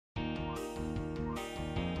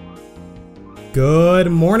Good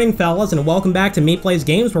morning, fellas, and welcome back to Me Plays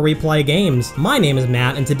Games, where we play games. My name is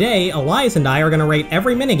Matt, and today, Elias and I are going to rate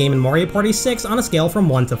every minigame in Mario Party 6 on a scale from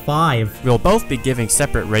 1 to 5. We'll both be giving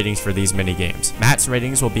separate ratings for these minigames. Matt's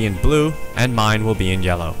ratings will be in blue, and mine will be in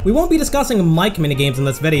yellow. We won't be discussing mic minigames in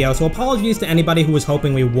this video, so apologies to anybody who was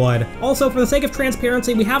hoping we would. Also, for the sake of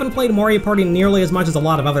transparency, we haven't played Mario Party nearly as much as a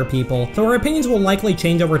lot of other people, so our opinions will likely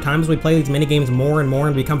change over time as we play these minigames more and more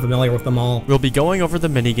and become familiar with them all. We'll be going over the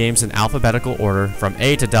minigames in alphabetical order from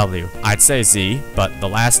A to W. I'd say Z, but the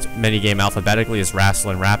last minigame alphabetically is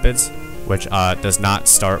Wrastlin' Rapids, which does not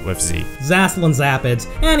start with Z. Wrastlin' Zapids.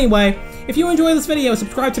 Anyway, if you enjoy this video,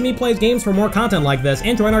 subscribe to Me Plays Games for more content like this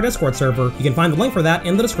and join our Discord server. You can find the link for that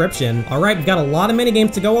in the description. Alright, we've got a lot of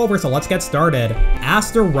minigames to go over, so let's get started.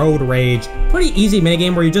 Road Rage. Pretty easy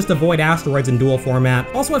minigame where you just avoid asteroids in duel format.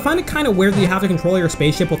 Also, I find it kind of weird that you have to control your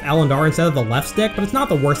spaceship with L and R instead of the left stick, but it's not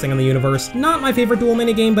the worst thing in the universe. Not my favorite duel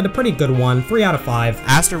minigame, but a pretty good one. 3 out of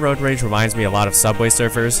 5. Road Rage reminds me a lot of Subway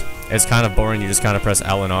Surfers. It's kind of boring, you just kind of press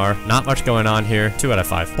L and R. Not much going on here. 2 out of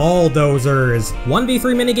 5. Bulldozers. 1v3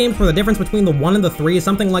 minigames where the difference between the 1 and the 3 is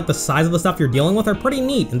something like the size of the stuff you're dealing with are pretty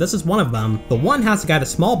neat, and this is one of them. The 1 has to guide a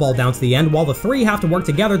small ball down to the end, while the 3 have to work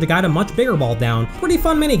together to guide a much bigger ball down. Pretty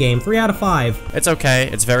fun minigame. 3 out of 5. It's okay.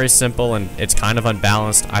 It's very simple and it's kind of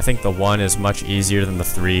unbalanced. I think the 1 is much easier than the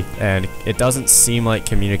 3, and it doesn't seem like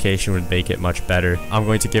communication would make it much better. I'm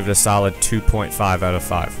going to give it a solid 2.5 out of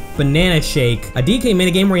 5. Banana Shake. A DK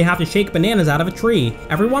minigame where you have to shake bananas out of a tree.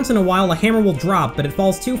 Every once in a while, a hammer will drop, but it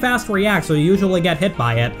falls too fast to react, so you usually get hit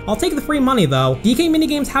by it. I'll take the free money, though. DK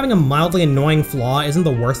minigames having a mildly annoying flaw isn't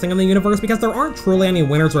the worst thing in the universe because there aren't truly any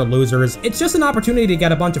winners or losers. It's just an opportunity to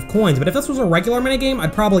get a bunch of coins, but if this was a regular minigame,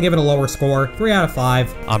 I'd probably give it a lower score. 3 out of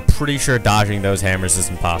 5. I'm pretty sure dodging those hammers is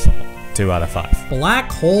impossible. 2 out of 5.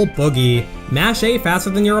 Black Hole Boogie. Mash A faster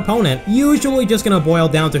than your opponent. Usually just gonna boil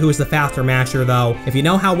down to who's the faster masher, though. If you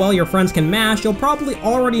know how well your friends can mash, you'll probably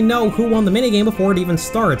already know who won the minigame before it even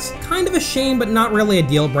starts. Kind of a shame, but not really a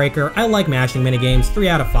deal breaker. I like mashing minigames. 3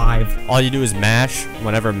 out of 5. All you do is mash.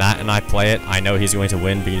 Whenever Matt and I play it, I know he's going to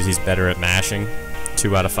win because he's better at mashing.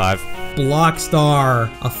 2 out of 5. Block Star.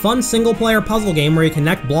 A fun single-player puzzle game where you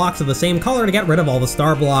connect blocks of the same color to get rid of all the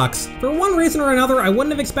star blocks. For one reason or another, I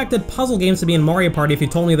wouldn't have expected puzzle games to be in Mario Party if you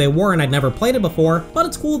told me they were and I'd never played it before, but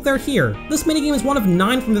it's cool that they're here. This minigame is one of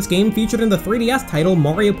 9 from this game featured in the 3DS title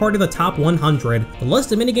Mario Party The Top 100. The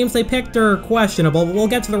list of minigames they picked are questionable, but we'll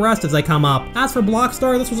get to the rest as they come up. As for Block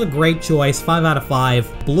Star, this was a great choice. 5 out of 5.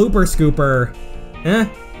 Blooper Scooper.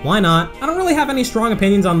 Why not? I don't really have any strong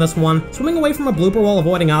opinions on this one. Swimming away from a blooper while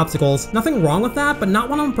avoiding obstacles. Nothing wrong with that, but not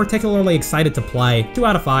one I'm particularly excited to play. 2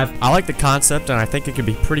 out of 5. I like the concept, and I think it could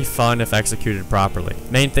be pretty fun if executed properly.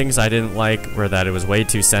 Main things I didn't like were that it was way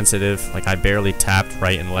too sensitive, like I barely tapped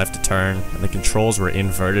right and left to turn, and the controls were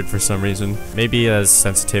inverted for some reason. Maybe as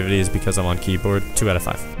sensitivity is because I'm on keyboard. 2 out of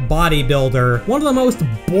 5. Bodybuilder. One of the most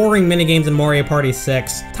boring minigames in Mario Party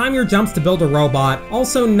 6. Time your jumps to build a robot.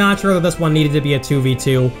 Also not sure that this one needed to be a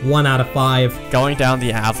 2v2. 1 out of 5. Going down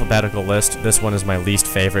the alphabetical list, this one is my least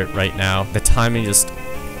favorite right now. The timing just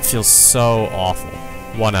feels so awful.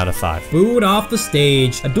 1 out of 5. Booed off the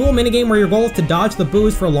stage. A duel minigame where your goal is to dodge the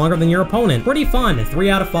boos for longer than your opponent. Pretty fun. 3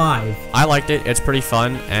 out of 5. I liked it. It's pretty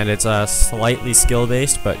fun, and it's slightly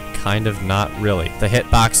skill-based, but kind of not really. The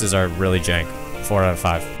hitboxes are really jank. 4 out of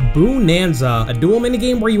 5. Boonanza, a duel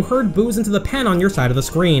minigame where you herd boos into the pen on your side of the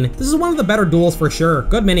screen. This is one of the better duels for sure.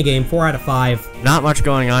 Good minigame. 4 out of 5. Not much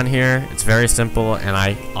going on here. It's very simple, and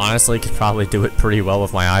I honestly could probably do it pretty well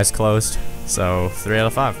with my eyes closed. So, 3 out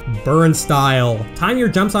of 5. Burn Style. Time your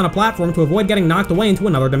jumps on a platform to avoid getting knocked away into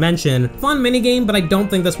another dimension. Fun minigame, but I don't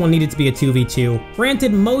think this one needed to be a 2v2.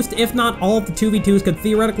 Granted, most, if not all of the 2v2s could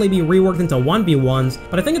theoretically be reworked into 1v1s,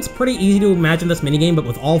 but I think it's pretty easy to imagine this minigame but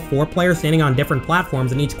with all 4 players standing on different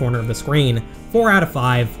platforms in each corner of the screen. 4 out of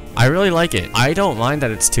 5. I really like it. I don't mind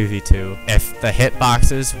that it's 2v2. If the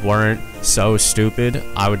hitboxes weren't so stupid,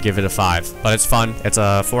 I would give it a 5. But it's fun. It's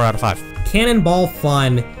a 4 out of 5. Cannonball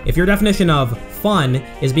Fun. If your definition of fun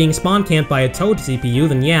is being spawn camped by a Toad CPU,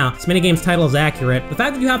 then yeah, this minigame's title is accurate. The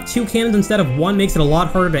fact that you have 2 cannons instead of 1 makes it a lot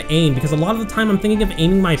harder to aim, because a lot of the time I'm thinking of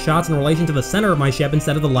aiming my shots in relation to the center of my ship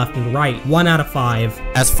instead of the left and right. 1 out of 5.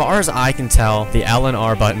 As far as I can tell, the L and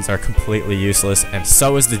R buttons are completely useless, and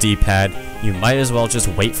so is the D-pad. You might as well just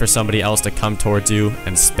wait for somebody else to come towards you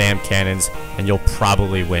and spam cannons, and you'll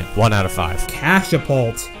probably win. 1 out of 5.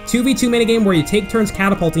 Cashapult. 2v2 minigame where you take turns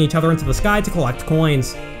catapulting each other into the sky to collect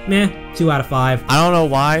coins. Meh, 2 out of 5. I don't know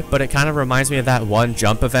why, but it kind of reminds me of that one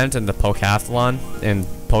jump event in the Pokathlon in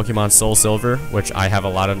Pokemon Soul Silver, which I have a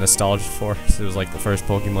lot of nostalgia for. It was like the first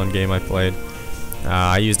Pokemon game I played.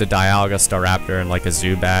 I used a Dialga Staraptor and like a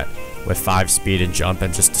Zubat. with 5 speed and jump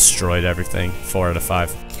and just destroyed everything. 4 out of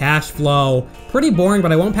 5. Cash flow. Pretty boring,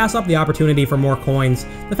 but I won't pass up the opportunity for more coins.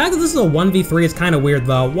 The fact that this is a 1v3 is kind of weird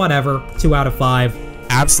though. Whatever. 2 out of 5.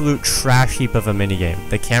 Absolute trash heap of a minigame.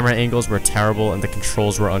 The camera angles were terrible and the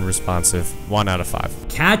controls were unresponsive. 1 out of 5.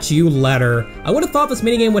 Catch you letter. I would have thought this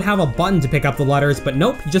minigame would have a button to pick up the letters, but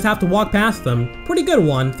nope, you just have to walk past them. Pretty good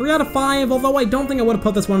one. 3 out of 5, although I don't think I would have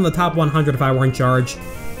put this one in the top 100 if I were in charge.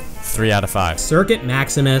 3 out of 5. Circuit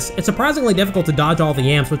Maximus. It's surprisingly difficult to dodge all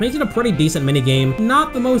the amps, which makes it a pretty decent minigame.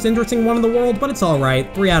 Not the most interesting one in the world, but it's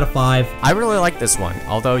alright. 3 out of 5. I really like this one,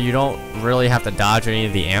 although you don't really have to dodge any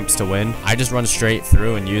of the amps to win. I just run straight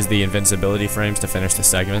through and use the invincibility frames to finish the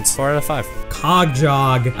segments. 4 out of 5. Cog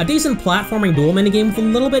Jog. A decent platforming duel minigame with a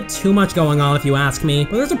little bit too much going on if you ask me,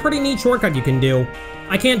 but there's a pretty neat shortcut you can do.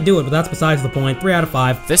 I can't do it, but that's besides the point. 3 out of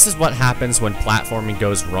 5. This is what happens when platforming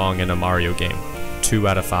goes wrong in a Mario game. 2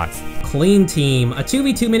 out of 5. Clean Team, a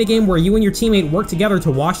 2v2 minigame where you and your teammate work together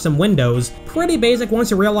to wash some windows. Pretty basic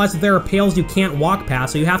once you realize that there are pails you can't walk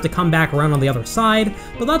past, so you have to come back around on the other side,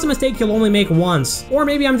 but that's a mistake you'll only make once. Or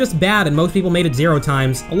maybe I'm just bad and most people made it 0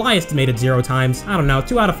 times. Elias made it 0 times. I don't know,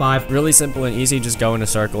 2 out of 5. Really simple and easy, just go in a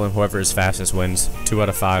circle and whoever is fastest wins. 2 out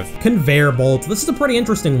of 5. Conveyor Bolt. This is a pretty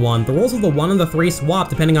interesting one. The rules of the 1 and the 3 swap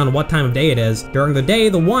depending on what time of day it is. During the day,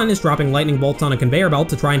 the 1 is dropping lightning bolts on a conveyor belt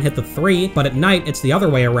to try and hit the 3, but at night, it's the other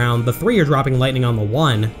way around. The 3 are dropping lightning on the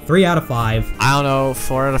 1. 3 out of 5. I don't know,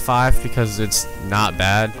 4 out of 5 because it's not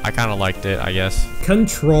bad. I kind of liked it, I guess.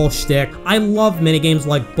 Control Stick. I love minigames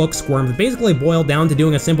like Booksquirm that basically boil down to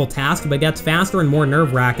doing a simple task but gets faster and more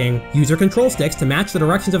nerve-wracking. Use your control sticks to match the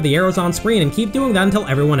directions of the arrows on screen and keep doing that until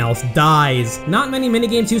everyone else dies. Not many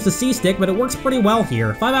minigames use the C-Stick, but it works pretty well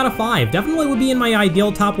here. 5 out of 5. Definitely would be in my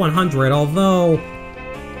ideal top 100, although...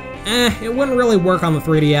 it wouldn't really work on the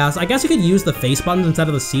 3DS. I guess you could use the face buttons instead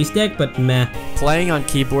of the C-Stick, but meh. Playing on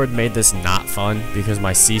keyboard made this not fun because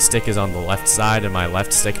my C-Stick is on the left side and my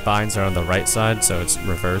left stick binds are on the right side, so it's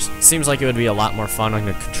reversed. It seems like it would be a lot more fun on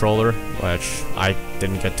the controller, which I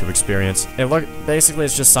didn't get to experience. Basically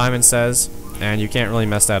it's just Simon Says, and you can't really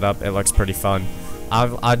mess that up. It looks pretty fun.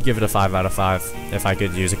 I'd give it a 5 out of 5 if I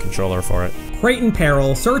could use a controller for it. Crate and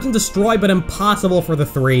Peril, Search and Destroy, but impossible for the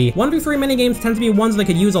 3. 1v3 minigames tend to be ones that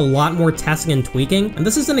could use a lot more testing and tweaking, and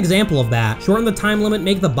this is an example of that. Shorten the time limit,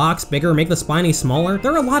 make the box bigger, make the spiny smaller.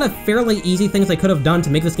 There are a lot of fairly easy things they could have done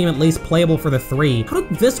to make this game at least playable for the 3. How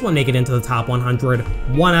did this one make it into the top 100?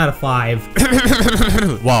 1 out of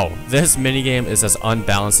 5. Whoa, this minigame is as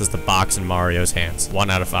unbalanced as the box in Mario's hands.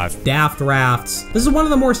 1 out of 5. Daft Rafts. This is one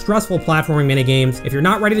of the more stressful platforming minigames. If you're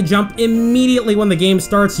not ready to jump immediately when the game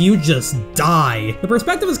starts, you just die. The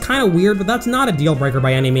perspective is kind of weird, but that's not a deal breaker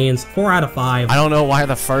by any means. 4 out of 5. I don't know why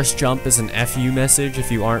the first jump is an FU message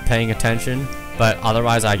if you aren't paying attention, but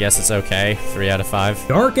otherwise I guess it's okay. 3 out of 5.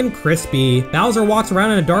 Dark and Crispy. Bowser walks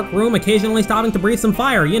around in a dark room, occasionally stopping to breathe some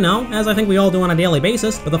fire, you know, as I think we all do on a daily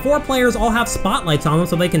basis, but the 4 players all have spotlights on them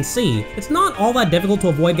so they can see. It's not all that difficult to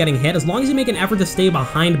avoid getting hit as long as you make an effort to stay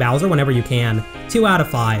behind Bowser whenever you can. 2 out of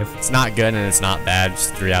 5. It's not good and it's not bad,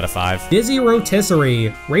 just 3 out of 5. Dizzy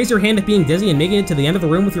Rotisserie. Raise your hand if being dizzy and making it to the end of the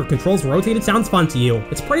room with your controls rotated sounds fun to you.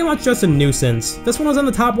 It's pretty much just a nuisance. This one was in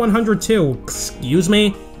the top 100 too. Excuse me?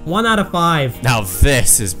 1 out of 5. Now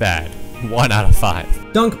this is bad. 1 out of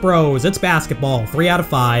 5. Dunk Bros, it's basketball. 3 out of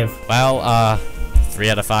 5. Well, 3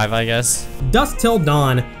 out of 5, I guess. Dust Till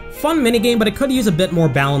Dawn. Fun minigame, but it could use a bit more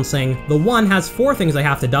balancing. The 1 has 4 things they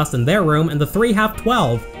have to dust in their room, and the 3 have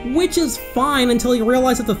 12. Which is fine until you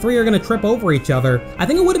realize that the 3 are gonna trip over each other. I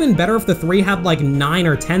think it would have been better if the 3 had like 9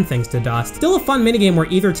 or 10 things to dust. Still a fun minigame where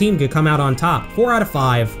either team could come out on top. 4 out of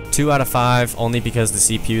 5. 2 out of 5, only because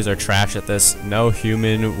the CPUs are trash at this. No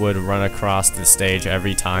human would run across the stage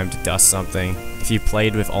every time to dust something. If you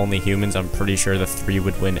played with only humans, I'm pretty sure the 3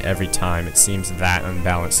 would win every time. It seems that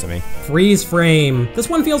unbalanced to me. Freeze Frame. This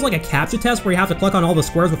one feels like a captcha test where you have to click on all the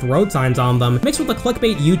squares with road signs on them, mixed with a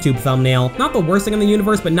clickbait YouTube thumbnail. Not the worst thing in the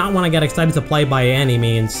universe, but not one I get excited to play by any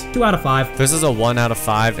means. 2 out of 5. This is a 1 out of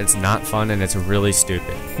 5. It's not fun and it's really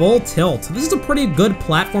stupid. Full Tilt. This is a pretty good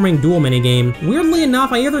platforming duel minigame. Weirdly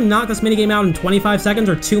enough, I either knocked this minigame out in 25 seconds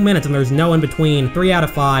or 2 minutes and there's no in between. 3 out of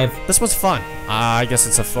 5. This was fun. I guess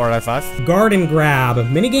it's a 4 out of 5. Guard and Grab.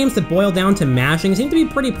 Minigames that boil down to mashing seem to be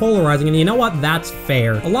pretty polarizing, and you know what? That's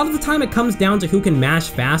fair. A lot of the time it comes down to who can mash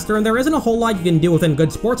faster, and there isn't a whole lot you can do within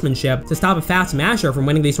good sportsmanship to stop a fast masher from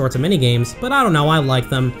winning these sorts of minigames, but I don't know, I like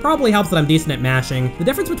them. Probably helps that I'm decent at mashing. The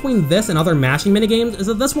difference between this and other mashing minigames is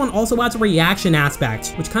that this one also adds a reaction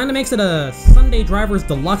aspect, which kind of makes it a Sunday Drivers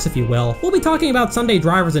Deluxe, if you will. We'll be talking about Sunday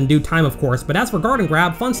Drivers progress in due time, of course, but as for guard and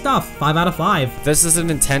grab, fun stuff, 5 out of 5. This is an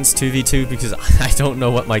intense 2v2 because I don't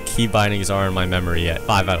know what my key bindings are in my memory yet.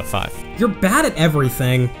 5 out of 5. You're bad at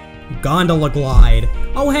everything. Gondola glide.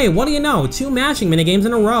 Oh hey, what do you know? 2 mashing minigames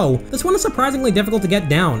in a row. This one is surprisingly difficult to get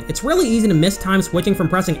down. It's really easy to miss time switching from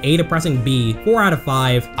pressing A to pressing B. 4 out of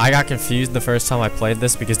 5. I got confused the first time I played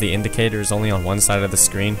this because the indicator is only on one side of the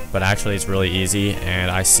screen, but actually it's really easy and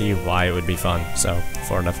I see why it would be fun. So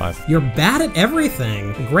 4 out of 5. You're bad at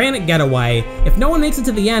everything. Granite getaway. If no one makes it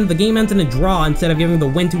to the end, the game ends in a draw instead of giving the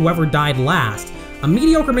win to whoever died last. A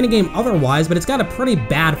mediocre minigame otherwise, but it's got a pretty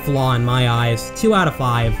bad flaw in my eyes. 2 out of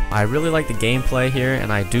 5. I really like the gameplay here,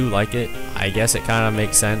 and I do like it. I guess it kind of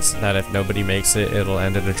makes sense that if nobody makes it, it'll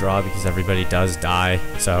end in a draw because everybody does die.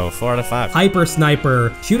 So 4 out of 5. Hyper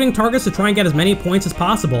Sniper. Shooting targets to try and get as many points as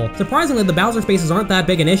possible. Surprisingly, the Bowser spaces aren't that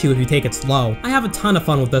big an issue if you take it slow. I have a ton of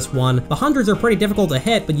fun with this one. The hundreds are pretty difficult to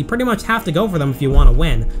hit, but you pretty much have to go for them if you want to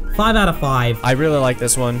win. 5 out of 5. I really like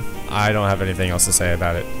this one. I don't have anything else to say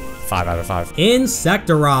about it. 5 out of 5.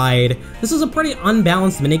 Insectoride. This is a pretty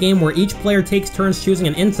unbalanced minigame where each player takes turns choosing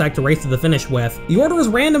an insect to race to the finish with. The order is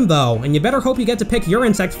random though, and you better hope you get to pick your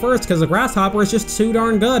insect first because the grasshopper is just too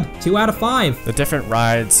darn good. 2 out of 5. The different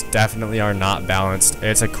rides definitely are not balanced.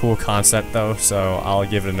 It's a cool concept though, so I'll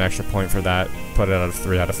give it an extra point for that. Put it at a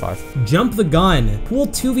 3 out of 5. Jump the Gun. Cool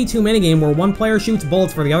 2v2 minigame where one player shoots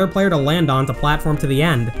bullets for the other player to land on to platform to the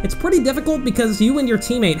end. It's pretty difficult because you and your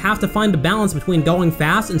teammate have to find a balance between going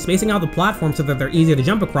fast and spacing out the platform so that they're easy to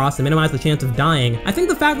jump across to minimize the chance of dying. I think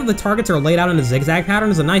the fact that the targets are laid out in a zigzag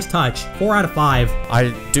pattern is a nice touch. 4 out of 5.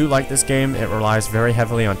 I do like this game. It relies very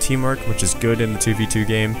heavily on teamwork, which is good in the 2v2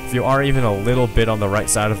 game. If you are even a little bit on the right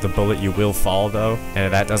side of the bullet, you will fall though,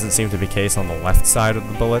 and that doesn't seem to be the case on the left side of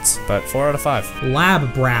the bullets, but 4 out of 5.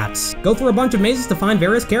 Lab Brats. Go through a bunch of mazes to find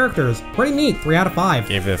various characters. Pretty neat, 3 out of 5.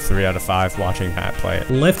 Gave it a 3 out of 5 watching Matt play it.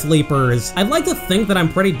 Lift Leapers. I'd like to think that I'm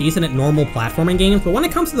pretty decent at normal platforming games, but when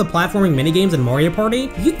it comes to the platforming minigames in Mario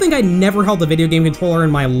Party, you'd think I never held a video game controller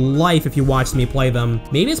in my life if you watched me play them.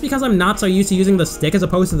 Maybe it's because I'm not so used to using the stick as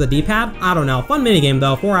opposed to the D-pad? I don't know. Fun minigame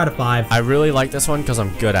though, 4 out of 5. I really like this one because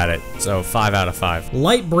I'm good at it, so 5 out of 5.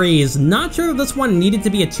 Light Breeze. Not sure that this one needed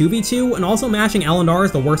to be a 2v2, and also mashing L and R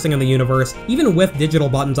is the worst thing in the universe, even with digital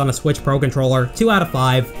buttons on a Switch Pro controller. 2 out of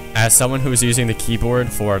 5. As someone who's using the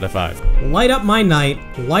keyboard, 4 out of 5. Light up my night.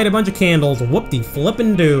 Light a bunch of candles.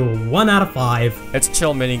 Whoop-de-flippin'-do. 1 out of 5. It's a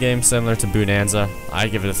chill minigame similar to Bonanza. I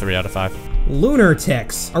give it a 3 out of 5.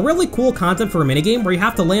 Lunar-tics. A really cool concept for a minigame where you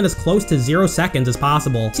have to land as close to 0 seconds as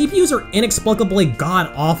possible. CPUs are inexplicably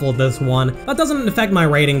god-awful at this one. That doesn't affect my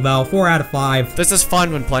rating though, 4 out of 5. This is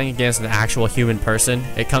fun when playing against an actual human person.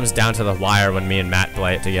 It comes down to the wire when me and Matt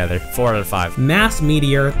play it together. 4 out of 5. Mass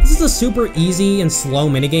Meteor. This is a super easy and slow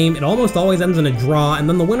minigame. It almost always ends in a draw, and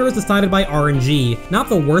then the winner is decided by RNG. Not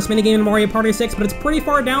the worst minigame in Mario Party 6, but it's pretty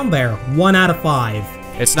far down there. 1 out of 5.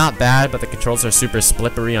 It's not bad, but the controls are super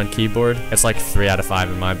slippery on keyboard. It's like 3 out of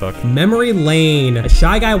 5 in my book. Memory Lane. A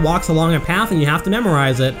shy guy walks along a path and you have to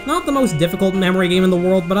memorize it. Not the most difficult memory game in the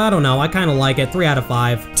world, but I don't know, I kinda like it. 3 out of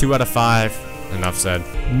 5. 2 out of 5. Enough said.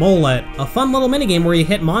 Mullet. A fun little minigame where you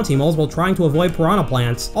hit Monty moles while trying to avoid piranha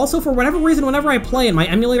plants. Also, for whatever reason, whenever I play it, my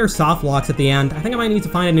emulator soft locks at the end. I think I might need to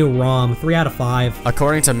find a new ROM. 3 out of 5.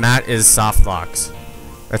 According to Matt, is soft locks.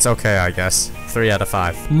 It's okay, I guess. 3 out of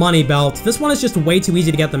 5. Money Belt. This one is just way too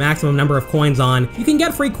easy to get the maximum number of coins on. You can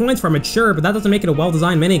get free coins from it, sure, but that doesn't make it a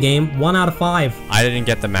well-designed minigame. 1 out of 5. I didn't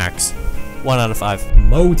get the max. 1 out of 5.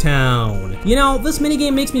 Motown. You know, this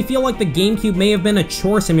minigame makes me feel like the GameCube may have been a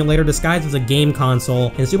chore simulator disguised as a game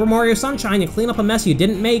console. In Super Mario Sunshine, you clean up a mess you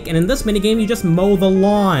didn't make, and in this minigame, you just mow the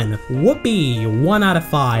lawn. Whoopee. 1 out of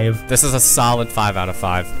 5. This is a solid 5 out of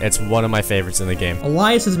 5. It's one of my favorites in the game.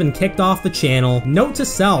 Elias has been kicked off the channel. Note to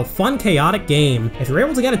self, fun chaotic game. If you're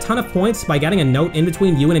able to get a ton of points by getting a note in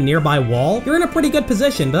between you and a nearby wall, you're in a pretty good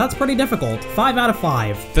position, but that's pretty difficult. 5 out of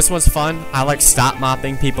 5. This one's fun. I like stop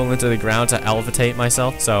mopping people into the ground to elevatate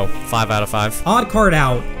myself, so 5 out of 5. Odd card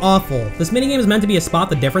out. Awful. This minigame is meant to be a spot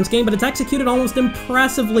the difference game, but it's executed almost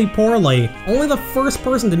impressively poorly. Only the first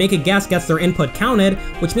person to make a guess gets their input counted,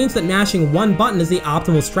 which means that mashing one button is the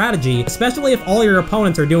optimal strategy, especially if all your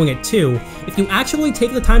opponents are doing it too. If you actually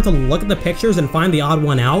take the time to look at the pictures and find the odd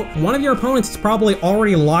one out, one of your opponents is probably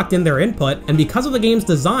already locked in their input, and because of the game's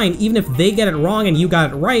design, even if they get it wrong and you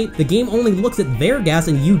got it right, the game only looks at their guess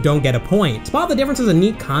and you don't get a point. Spot the difference is a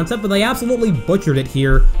neat concept, but they absolutely absolutely butchered it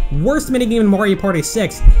here. Worst minigame in Mario Party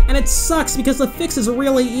 6, and it sucks because the fix is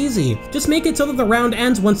really easy. Just make it so that the round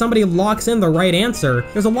ends when somebody locks in the right answer.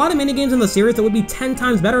 There's a lot of minigames in the series that would be 10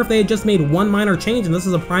 times better if they had just made one minor change, and this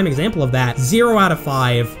is a prime example of that. 0 out of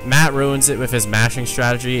 5. Matt ruins it with his mashing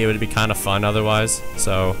strategy. It would be kind of fun otherwise,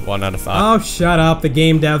 so 1 out of 5. Oh, shut up. The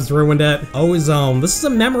game devs ruined it. Ozone. This is a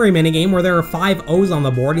memory minigame where there are 5 O's on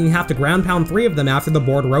the board, and you have to ground pound 3 of them after the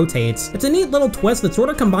board rotates. It's a neat little twist that sort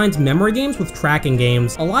of combines memory games with tracking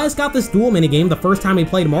games. Elias got this dual minigame the first time we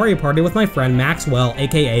played Mario Party with my friend Maxwell,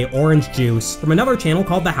 aka Orange Juice, from another channel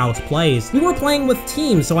called The House Plays. We were playing with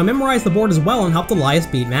teams, so I memorized the board as well and helped Elias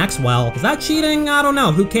beat Maxwell. Is that cheating? I don't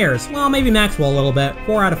know. Who cares? Well, maybe Maxwell a little bit.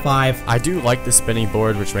 4 out of 5. I do like the spinning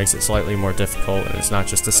board, which makes it slightly more difficult, and it's not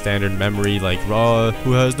just a standard memory like, raw,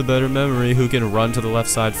 who has the better memory, who can run to the left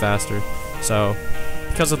side faster. So,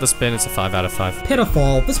 because of the spin, it's a 5 out of 5.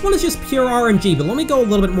 Pitfall. This one is just pure RNG, but let me go a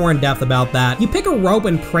little bit more in depth about that. You pick a rope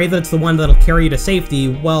and pray that it's the one that'll carry you to safety,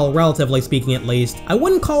 well, relatively speaking at least. I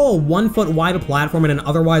wouldn't call a 1 foot wide platform in an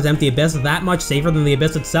otherwise empty abyss that much safer than the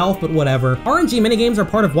abyss itself, but whatever. RNG minigames are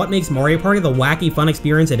part of what makes Mario Party the wacky, fun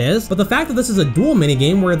experience it is, but the fact that this is a dual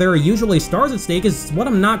minigame where there are usually stars at stake is what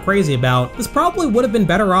I'm not crazy about. This probably would have been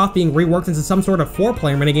better off being reworked into some sort of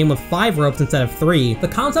 4-player minigame with 5 ropes instead of 3. The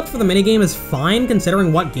concept for the minigame is fine considering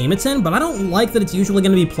what game it's in, but I don't like that it's usually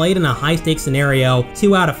going to be played in a high-stakes scenario.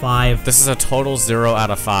 2 out of 5. This is a total 0 out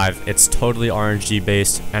of 5. It's totally RNG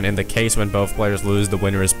based, and in the case when both players lose, the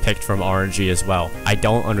winner is picked from RNG as well. I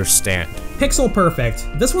don't understand. Pixel Perfect.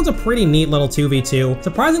 This one's a pretty neat little 2v2.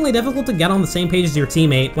 Surprisingly difficult to get on the same page as your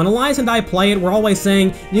teammate. When Elias and I play it, we're always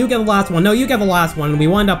saying, you get the last one, no, you get the last one, and we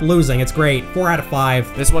wind up losing. It's great. 4 out of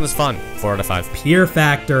 5. This one is fun. 4 out of 5. Peer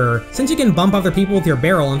Factor. Since you can bump other people with your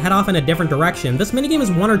barrel and head off in a different direction, this minigame is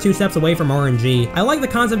 1 or 2 steps away from RNG. I like the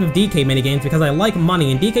concept of DK minigames because I like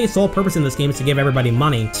money, and DK's sole purpose in this game is to give everybody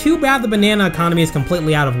money. Too bad the banana economy is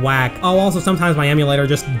completely out of whack. Oh, also sometimes my emulator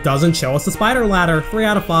just doesn't show us the spider ladder. 3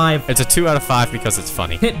 out of 5. It's a 2 out of 5 because it's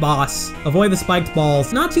funny. Pit Boss. Avoid the spiked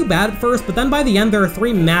balls. Not too bad at first, but then by the end there are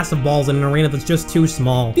 3 massive balls in an arena that's just too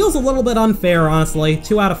small. Feels a little bit unfair, honestly.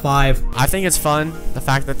 2 out of 5. I think it's fun. The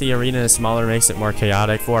fact that the arena is smaller makes it more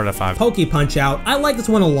chaotic. 4 out of 5. Poke Punch Out. I like this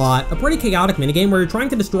one a lot. A pretty chaotic minigame where you're trying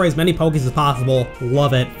to destroy as many Pokes as possible.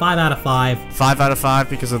 Love it. 5 out of 5. 5 out of 5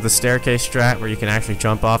 because of the staircase strat where you can actually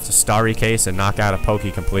jump off the starry case and knock out a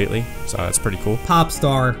Poke completely. So that's pretty cool. Pop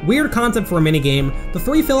Star. Weird concept for a minigame. The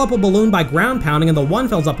 3 fill up a balloon by ground pounding and the 1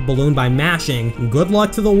 fills up a balloon by mashing. Good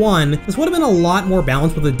luck to the 1. This would have been a lot more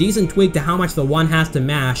balanced with a decent tweak to how much the 1 has to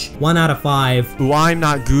mash. 1 out of 5. Ooh, I'm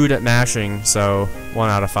not good at mashing, so 1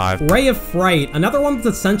 out of 5. Ray of Fright. Another one that's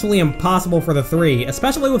essentially impossible for the 3,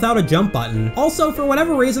 especially without a jump button. Also, for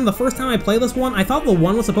whatever reason, the first time I played this one, I thought the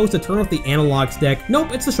 1 was supposed to turn with the analog stick. Nope,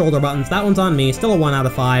 it's the shoulder buttons. That one's on me. Still a 1 out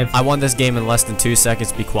of 5. I won this game in less than 2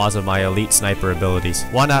 seconds because of my elite sniper abilities.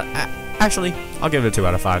 Actually, I'll give it a 2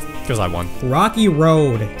 out of 5, because I won. Rocky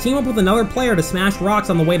Road. Team up with another player to smash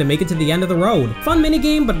rocks on the way to make it to the end of the road. Fun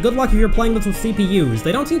minigame, but good luck if you're playing this with CPUs.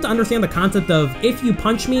 They don't seem to understand the concept of, if you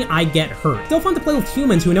punch me, I get hurt. Still fun to play with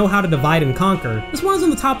humans who know how to divide and conquer. This one is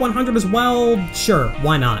in the top 100 as well. Sure,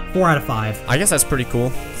 why not? 4 out of 5. I guess that's pretty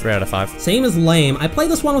cool. 3 out of 5. Same as lame. I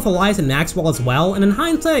played this one with Elias and Maxwell as well, and in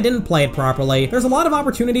hindsight, I didn't play it properly. There's a lot of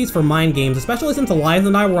opportunities for mind games, especially since Elias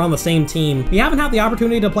and I were on the same team. We haven't had the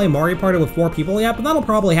opportunity to play Mario Party with 4 people yet, but that'll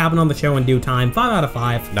probably happen on the show in due time. 5 out of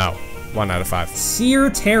 5. No. 1 out of 5. Seer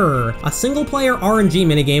Terror, a single-player RNG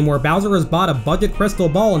minigame where Bowser has bought a budget crystal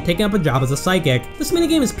ball and taken up a job as a psychic. This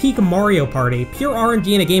minigame is peak Mario Party, pure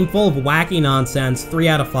RNG in a game full of wacky nonsense. 3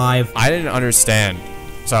 out of 5. I didn't understand,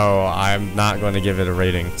 so I'm not going to give it a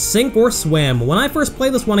rating. Sink or Swim. When I first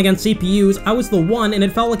played this one against CPUs, I was the 1 and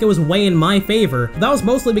it felt like it was way in my favor. But that was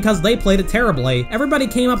mostly because they played it terribly. Everybody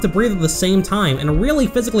came up to breathe at the same time and really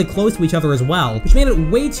physically close to each other as well, which made it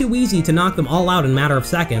way too easy to knock them all out in a matter of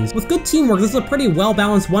seconds. With good teamwork, this is a pretty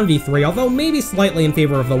well-balanced 1v3, although maybe slightly in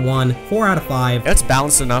favor of the 1. 4 out of 5. It's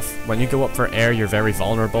balanced enough. When you go up for air, you're very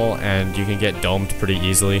vulnerable and you can get domed pretty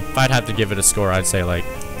easily. If I'd have to give it a score, I'd say like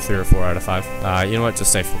 3 or 4 out of 5. You know what?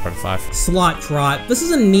 Just say 4 out of 5. Slot Trot. This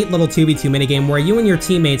is a neat little 2v2 minigame where you and your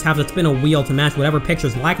teammates have to spin a wheel to match whatever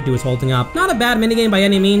pictures Lakitu is holding up. Not a bad minigame by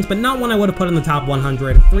any means, but not one I would have put in the top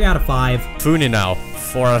 100. 3 out of 5. Funino.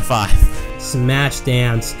 4 out of 5. Smash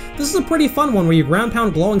Dance. This is a pretty fun one where you ground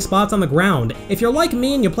pound glowing spots on the ground. If you're like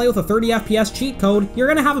me and you play with a 30 FPS cheat code, you're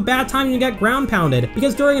gonna have a bad time when you get ground pounded,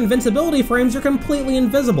 because during invincibility frames you're completely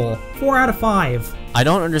invisible. 4 out of 5. I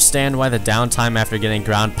don't understand why the downtime after getting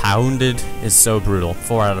ground pounded is so brutal.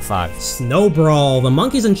 4 out of 5. Snow Brawl. The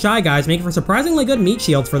monkeys and Shy Guys make for surprisingly good meat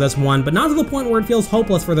shields for this one, but not to the point where it feels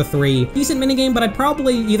hopeless for the 3. Decent minigame, but I'd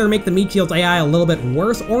probably either make the meat shields AI a little bit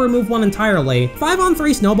worse or remove one entirely.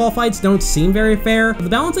 5-on-3 snowball fights don't seem very fair, but the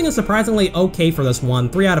balancing is surprisingly okay for this one.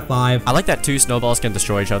 3 out of 5. I like that 2 snowballs can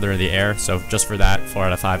destroy each other in the air, so just for that, 4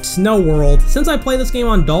 out of 5. Snow World. Since I play this game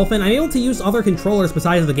on Dolphin, I'm able to use other controllers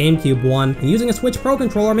besides the GameCube one, and using a Switch Pro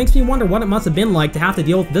controller makes me wonder what it must have been like to have to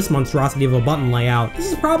deal with this monstrosity of a button layout.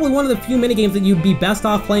 This is probably one of the few minigames that you'd be best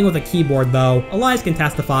off playing with a keyboard though. Elias can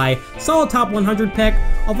testify. Solid top 100 pick,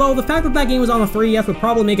 although the fact that that game was on the 3DS would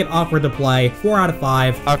probably make it awkward to play. 4 out of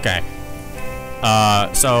 5. Okay.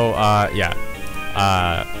 Yeah.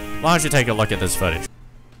 Why don't you take a look at this footage?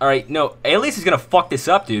 Alright, no, Elias is gonna fuck this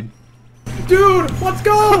up, dude. Dude, let's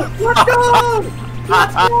go! Let's go!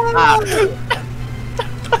 Let's go!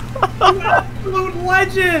 Absolute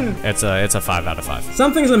legend! It's a 5 out of 5.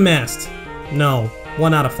 Something's amiss. No,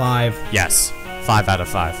 1 out of 5. Yes, 5 out of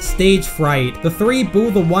 5. Stage fright. The 3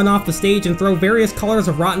 boo the 1 off the stage and throw various colors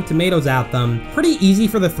of rotten tomatoes at them. Pretty easy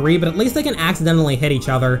for the 3, but at least they can accidentally hit each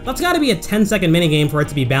other. That's gotta be a 10-second minigame for it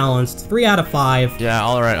to be balanced. 3 out of 5. Yeah,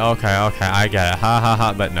 alright, okay, I get it. Ha ha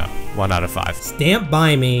ha, but no. 1 out of 5. Stamp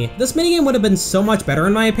by me. This minigame would have been so much better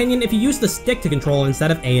in my opinion if you used the stick to control it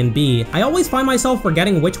instead of A and B. I always find myself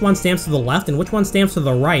forgetting which one stamps to the left and which one stamps to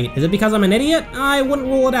the right. Is it because I'm an idiot? I wouldn't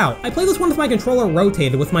rule it out. I play this one with my controller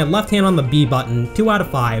rotated with my left hand on the B button. 2 out of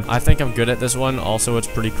 5. I think I'm good at this one. Also, it's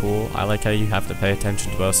pretty cool. I like how you have to pay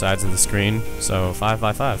attention to both sides of the screen. So 5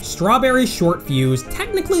 by 5. Strawberry Short Fuse.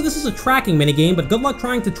 Technically this is a tracking minigame, but good luck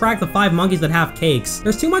trying to track the 5 monkeys that have cakes.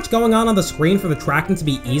 There's too much going on the screen for the tracking to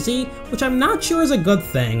be easy, which I'm not sure is a good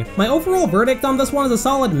thing. My overall verdict on this one is a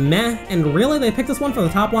solid meh, and really they picked this one for the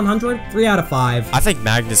top 100? 3 out of 5. I think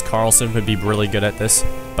Magnus Carlsen would be really good at this,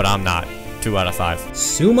 but I'm not. 2 out of 5.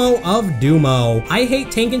 Sumo of Dumo. I hate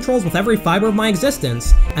tank controls with every fiber of my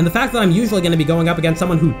existence, and the fact that I'm usually going to be going up against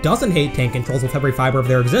someone who doesn't hate tank controls with every fiber of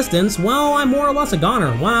their existence, well, I'm more or less a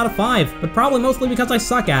goner. 1 out of 5, but probably mostly because I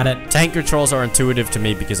suck at it. Tank controls are intuitive to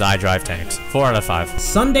me because I drive tanks. 4 out of 5.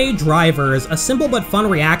 Sunday Drivers, a simple but fun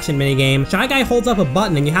reaction minigame. Shy Guy holds up a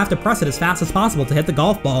button and you have to press it as fast as possible to hit the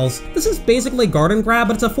golf balls. This is basically garden grab,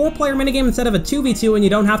 but it's a 4-player minigame instead of a 2v2 and you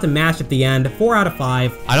don't have to mash at the end. 4 out of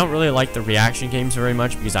 5. I don't really like the reaction games very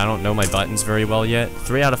much because I don't know my buttons very well yet.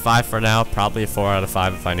 3 out of 5 for now, probably a 4 out of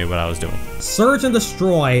 5 if I knew what I was doing. Surge and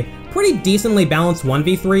Destroy. Pretty decently balanced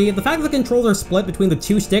 1v3. The fact that the controls are split between the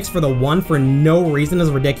 2 sticks for the 1 for no reason is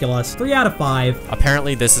ridiculous. 3 out of 5.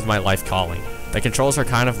 Apparently this is my life calling. The controls are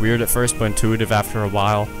kind of weird at first, but intuitive after a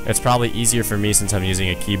while. It's probably easier for me since I'm using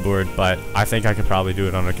a keyboard, but I think I could probably do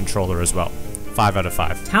it on a controller as well. 5 out of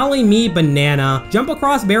 5. Tally Me Banana. Jump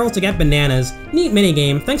across barrels to get bananas. Neat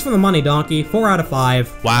minigame. Thanks for the money, donkey. 4 out of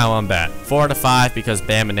 5. Wow, I'm bad. 4 out of 5 because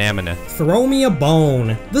Bamanamina. Throw Me a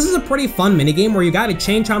Bone. This is a pretty fun minigame where you gotta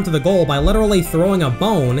chain chomp to the goal by literally throwing a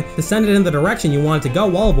bone to send it in the direction you want it to go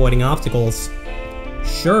while avoiding obstacles.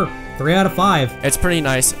 Sure. 3 out of 5. It's pretty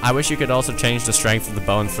nice. I wish you could also change the strength of the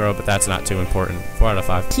bow and throw, but that's not too important. 4 out of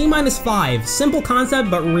 5. T-5. Simple concept,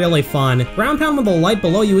 but really fun. Ground pound when the light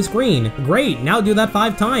below you is green. Great, now do that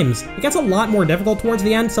 5 times. It gets a lot more difficult towards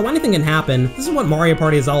the end, so anything can happen. This is what Mario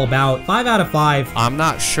Party is all about. 5 out of 5. I'm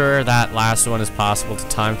not sure that last one is possible to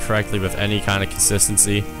time correctly with any kind of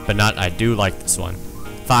consistency, but I do like this one.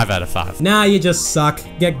 5 out of 5. Nah, you just suck.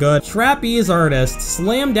 Get good. Trapeze Artist.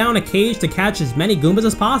 Slam down a cage to catch as many Goombas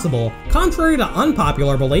as possible. Contrary to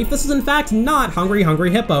unpopular belief, this is in fact not Hungry Hungry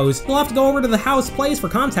Hippos. You'll have to go over to the House Plays for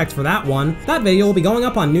context for that one. That video will be going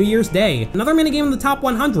up on New Year's Day. Another minigame in the top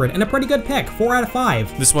 100, and a pretty good pick. 4 out of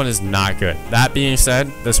 5. This one is not good. That being said,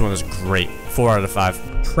 this one is great. 4 out of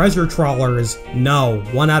 5. Treasure Trawlers. No.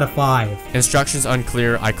 1 out of 5. Instructions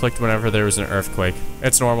unclear. I clicked whenever there was an earthquake.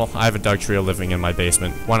 It's normal. I have a Doug trio living in my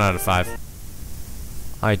basement. 1 out of 5.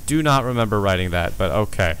 I do not remember writing that, but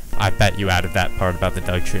okay. I bet you added that part about the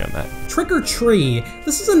Doug trio, Matt. Trick or Tree.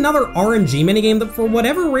 This is another RNG minigame that for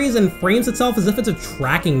whatever reason frames itself as if it's a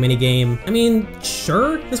tracking minigame. I mean,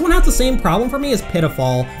 sure. This one has the same problem for me as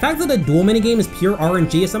Pitfall. The fact that a dual minigame is pure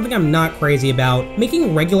RNG is something I'm not crazy about.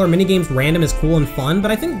 Making regular minigames random is cool and fun,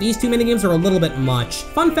 but I think these 2 minigames are a little bit much.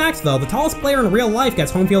 Fun fact though, the tallest player in real life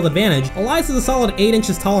gets home field advantage. Elias is a solid 8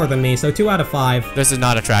 inches taller than me, so 2 out of 5. This is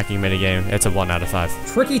not a tracking minigame. It's a 1 out of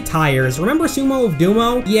 5. Tricky Tires. Remember Sumo of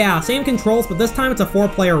Dumo? Yeah, same controls, but this time it's a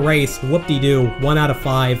 4-player race. Whoop-de-doo. 1 out of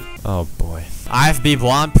 5. Oh boy. I've been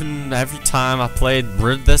whomping every time I played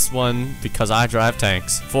this one because I drive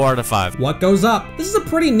tanks. 4 out of 5. What goes up? This is a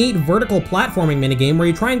pretty neat vertical platforming minigame where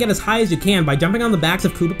you try and get as high as you can by jumping on the backs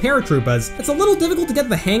of Koopa paratroopers. It's a little difficult to get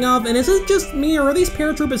the hang of, and is it just me or are these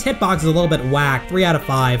paratroopers hitboxes a little bit whack? 3 out of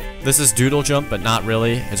 5. This is doodle jump, but not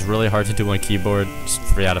really. It's really hard to do on keyboard. Just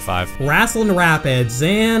 3 out of 5. Wrestling Rapids,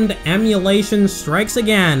 and emulation strikes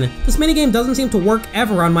again. This minigame doesn't seem to work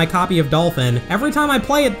ever on my copy of Dolphin. Every time I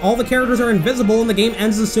play it, all the characters are invisible and the game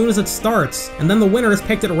ends as soon as it starts, and then the winner is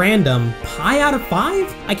picked at random. Pi out of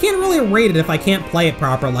 5? I can't really rate it if I can't play it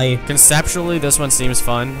properly. Conceptually, this one seems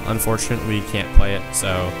fun. Unfortunately, we can't play it,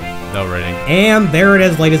 so no rating. And there it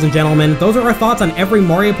is, ladies and gentlemen. Those are our thoughts on every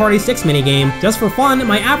Mario Party 6 minigame. Just for fun,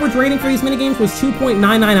 my average rating for these minigames was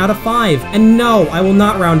 2.99 out of 5. And no, I will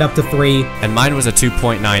not round up to 3. And mine was a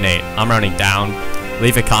 2.98. I'm rounding down.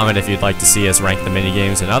 Leave a comment if you'd like to see us rank the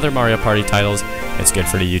minigames and other Mario Party titles. It's good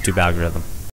for the YouTube algorithm.